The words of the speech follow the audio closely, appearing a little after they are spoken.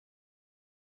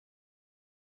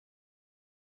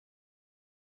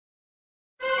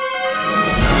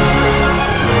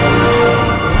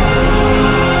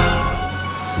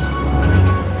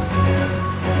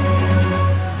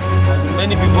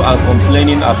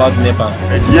complaining about NEPA?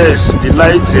 Yes, the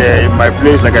light in my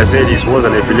place, like I said, was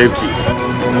an epileptic.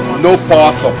 No power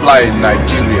supply in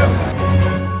Nigeria.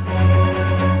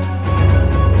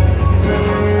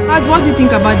 What do you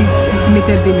think about this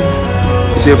estimated billing?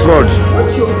 It's a fraud.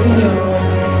 What's your opinion on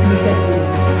estimated billing?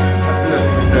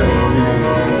 Estimated billing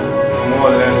is more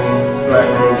or less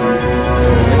slight robbery.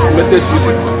 Estimated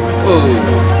billing? Oh,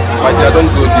 my dear,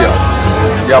 don't go there.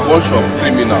 They are a bunch of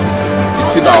criminals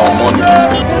eating our money.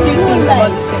 What do you think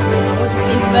about the sector?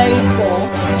 It's very poor.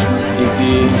 You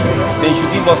see, they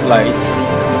should give us lights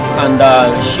and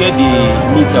share the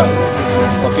meter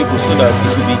for people so that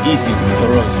it will be easy for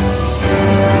us.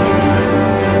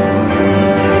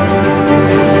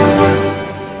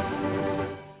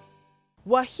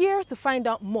 We're here to find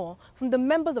out more from the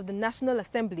members of the National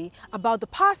Assembly about the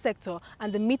power sector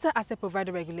and the meter asset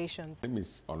provider regulations. My name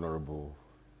is Honourable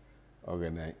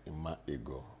Ogene in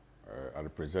Egoh. I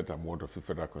represent Amoto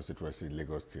Federal Constituency in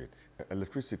Lagos State.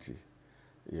 Electricity,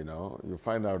 you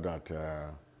find out that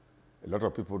a lot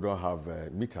of people don't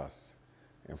have meters.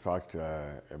 In fact,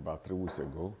 about 3 weeks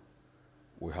ago,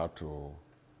 we had to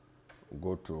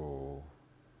go to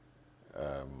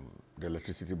the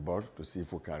electricity board to see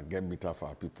if we can get meter for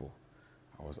our people.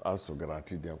 I was asked to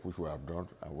guarantee them, which we have done,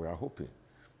 and we are hoping.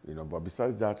 But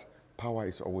besides that, power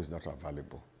is always not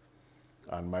available.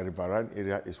 And my riverine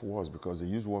area is worse because they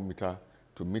use 1 meter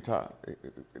to meter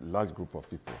a large group of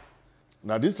people.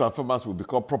 Now these transformers will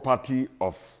become property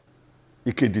of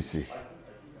EKDC.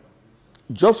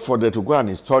 Just for them to go and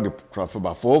install the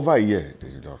transformer for over a year, they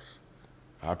did not.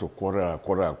 I had to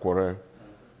quarrel,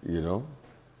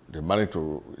 They managed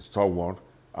to install one.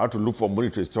 I had to look for money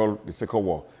to install the second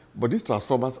one. But these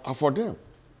transformers are for them.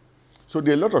 So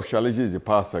there are a lot of challenges in the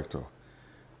power sector.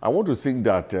 I want to think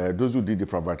that those who did the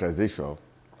privatization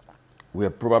were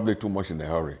probably too much in a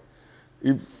hurry.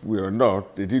 If we are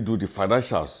not, they did do the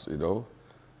financials,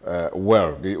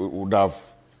 well. They would have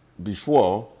been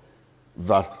sure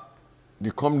that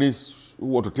the companies who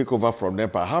want to take over from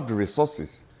NEPA have the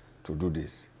resources to do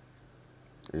this.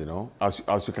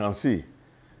 As you can see,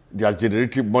 they are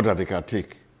generating more than they can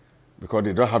take because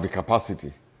they don't have the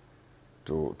capacity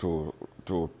to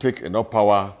take enough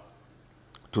power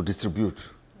to distribute. Yes,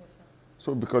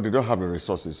 so because they don't have the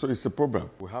resources, so it's a problem.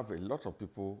 We have a lot of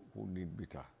people who need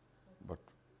meter, but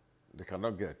they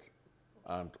cannot get.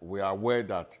 And we are aware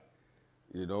that,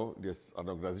 there's an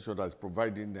organization that is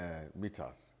providing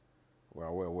meters. We are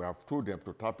aware. We have told them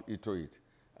to tap into it,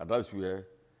 and that's where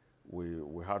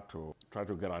we had to try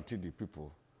to guarantee the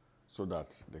people so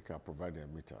that they can provide their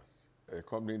meters. A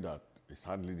company that is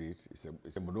handling it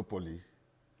is a monopoly,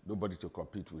 nobody to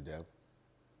compete with them,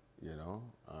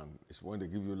 and it's when they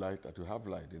give you light that you have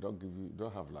light. They don't give you,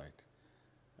 don't have light.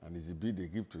 And it's the bill they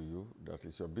give to you, that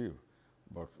is your bill.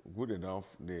 But good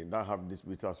enough, they now have these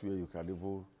meters where you can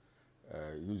even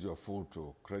use your phone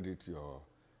to credit your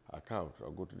account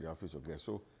or go to the office again.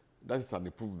 So that is an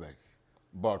improvement.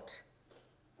 But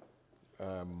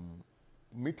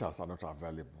meters are not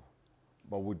available.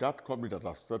 But with that company that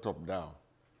I've set up now,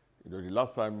 the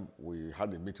last time we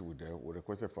had a meeting with them, we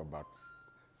requested for about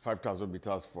 5,000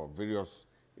 meters for various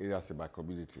areas in my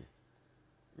community,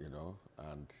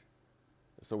 and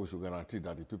so we should guarantee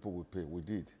that the people will pay. We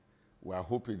did. We are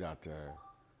hoping that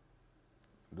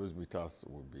those meters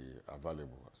will be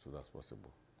available as soon as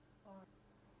possible.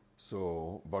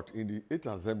 So, but in the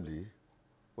 8th Assembly,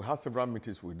 we had several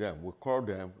meetings with them. We called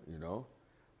them,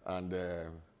 and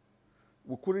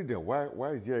we queried them, why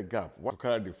is there a gap? Why to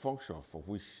carry the function for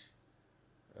which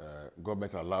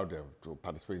government allowed them to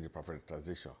participate in the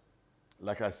privatization?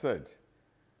 Like I said,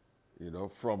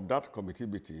 from that committee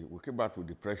meeting, we came back with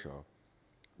the pressure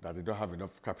that they don't have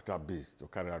enough capital base to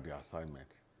carry out the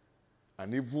assignment.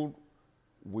 And even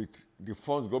with the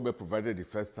funds government provided the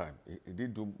first time, it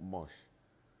didn't do much.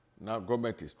 Now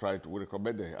government is trying to, we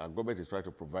recommend them, and government is trying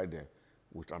to provide them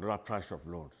with another tranche of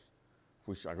loans,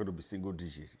 which are going to be single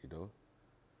digit,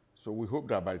 So we hope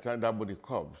that by the time that money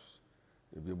comes,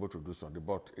 they'll be able to do something.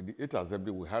 But in the 8th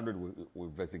Assembly, we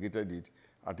investigated it,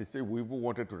 and they say we even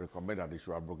wanted to recommend that they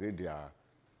should abrogate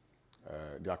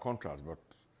their contracts. But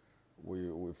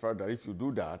we felt that if you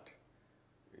do that,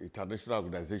 international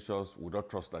organizations will not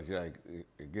trust Nigeria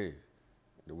again.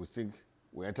 They will think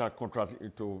we enter a contract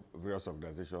into various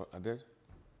organizations, and then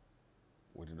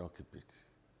we did not keep it.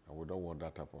 And we don't want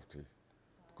that type of thing,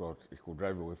 because it could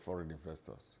drive away foreign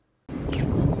investors.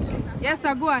 Yes,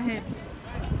 sir, go ahead.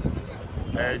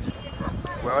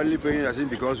 We're only paying, I think,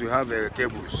 because we have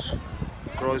cables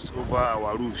crossed over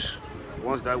our roofs.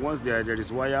 Once there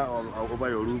is wire over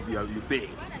your roof, you pay.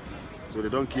 So they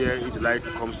don't care if the light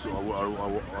comes to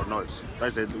or not.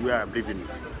 That's where I'm living.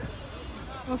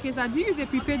 Okay, sir. Do you use a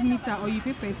prepaid meter or you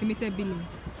pay for estimated billing?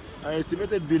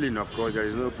 Estimated billing, of course. There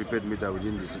is no prepaid meter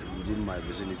within my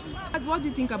vicinity. What do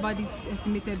you think about this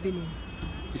estimated billing?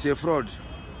 It's a fraud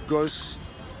because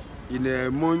in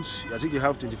a month, I think you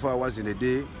have 24 hours in a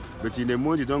day, but in a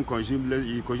month you don't consume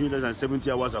less than 70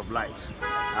 hours of light,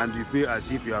 and you pay as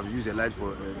if you have used a light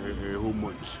for a whole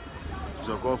month. It's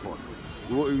uncalled for.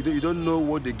 You don't know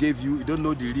what they gave you. You don't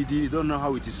know the reading. You don't know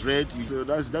how it is read.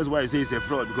 That's why I say it's a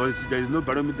fraud, because there is no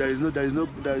barometer. There is no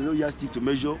yardstick to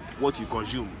measure what you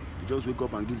consume. You just wake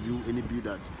up and give you any bill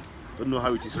that don't know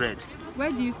how it is read. Where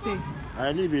do you stay?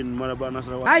 I live in Maraba,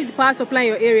 Nasarawa. How is the power supply in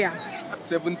your area?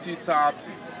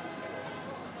 70-30.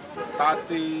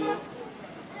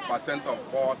 30%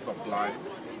 of power supply,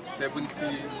 70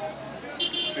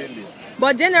 failing.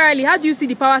 But generally, how do you see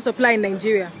the power supply in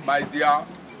Nigeria? My dear,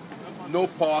 no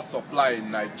power supply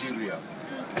in Nigeria.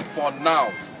 For now,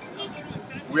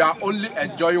 we are only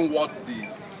enjoying what the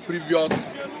previous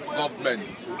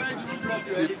governments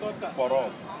did for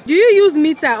us. Do you use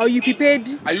meter or you prepaid?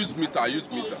 I use meter.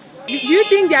 Do you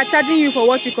think they are charging you for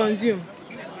what you consume?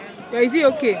 Or is it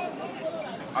okay?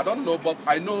 I don't know, but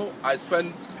I know I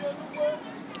spend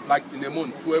like in a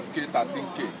month 12K,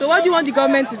 13K. So what do you want the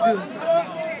government to do?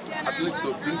 At least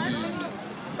to bring the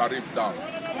tariff down.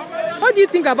 What do you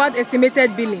think about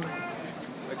estimated billing?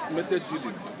 Estimated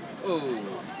billing? Oh,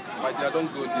 my dear, don't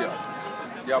go there.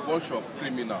 They are a bunch of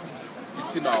criminals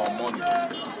eating our money.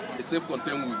 A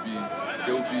self-contained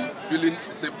they will be billing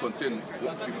self-contained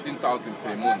 15,000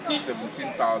 per month,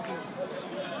 17,000.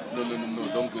 No,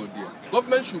 don't go there.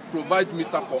 Government should provide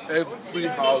meter for every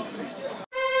houses.